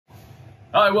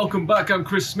Hi, welcome back. I'm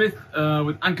Chris Smith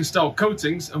with Anchor Style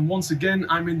Coatings, and once again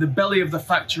I'm in the belly of the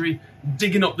factory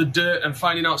digging up the dirt and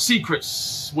finding out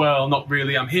secrets. Well, not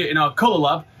really. I'm here in our colour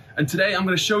lab, and today I'm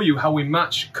going to show you how we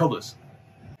match colours.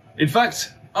 In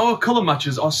fact, our colour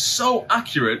matches are so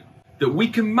accurate that we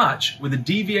can match with a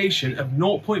deviation of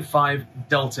 0.5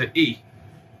 delta E.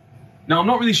 Now, I'm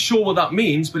not really sure what that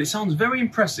means, but it sounds very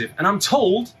impressive, and I'm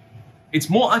told it's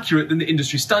more accurate than the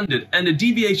industry standard and a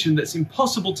deviation that's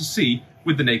impossible to see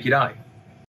with the naked eye.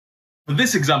 For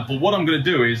this example, what I'm going to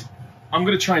do is I'm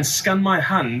going to try and scan my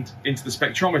hand into the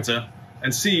spectrometer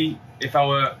and see if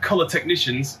our colour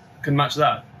technicians can match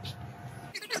that.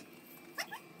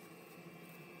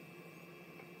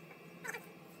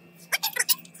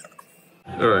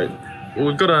 Alright, well,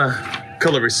 we've got a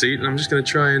colour receipt, and I'm just going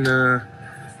to try and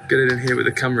get it in here with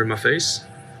the camera in my face.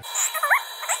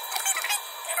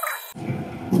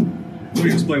 Let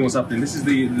me explain what's happening. This is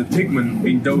the pigment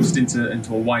being dosed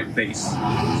into a white base.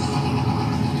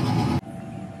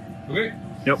 Okay?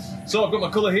 Yep. So I've got my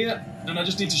colour here, and I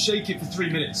just need to shake it for 3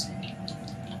 minutes.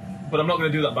 But I'm not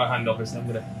going to do that by hand, obviously. I'm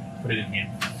going to put it in here.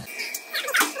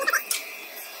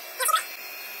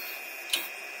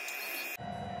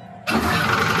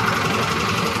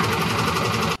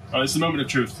 Alright, it's the moment of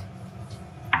truth.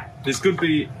 This could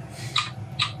be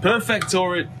perfect,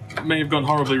 or it may have gone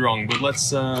horribly wrong, but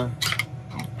let's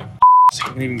see if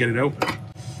I can even get it open.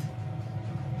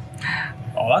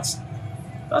 Oh, that's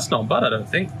not bad, I don't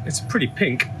think. It's pretty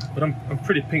pink, but I'm a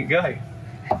pretty pink guy.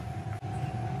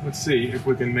 Let's see if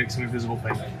we can make some invisible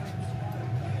paint.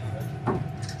 Alright,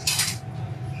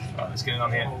 let's get it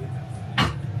on here.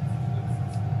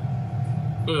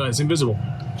 Look at that, it's invisible.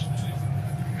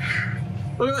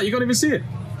 Look at that, you can't even see it.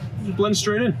 It just blends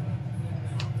straight in.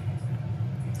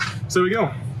 So there we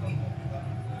go.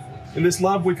 In this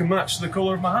lab, we can match the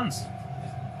colour of my hands.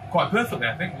 Quite perfectly,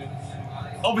 I think.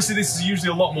 Obviously, this is usually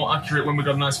a lot more accurate when we've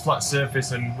got a nice flat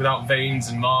surface and without veins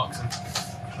and marks. And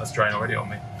that's drying already on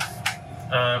me.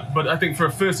 But I think for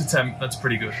a first attempt, that's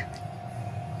pretty good.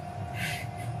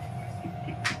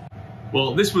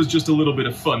 Well, this was just a little bit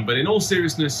of fun, but in all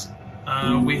seriousness,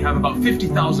 we have about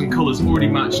 50,000 colours already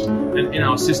matched in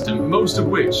our system, most of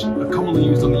which are commonly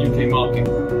used on the UK market.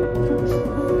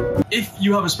 If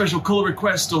you have a special colour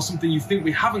request or something you think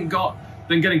we haven't got,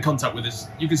 then get in contact with us.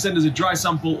 You can send us a dry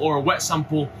sample or a wet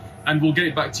sample, and we'll get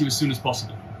it back to you as soon as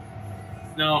possible.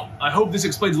 Now, I hope this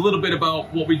explains a little bit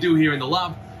about what we do here in the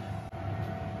lab.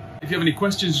 If you have any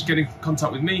questions, just get in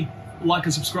contact with me. Like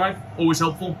and subscribe, always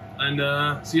helpful,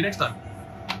 and see you next time.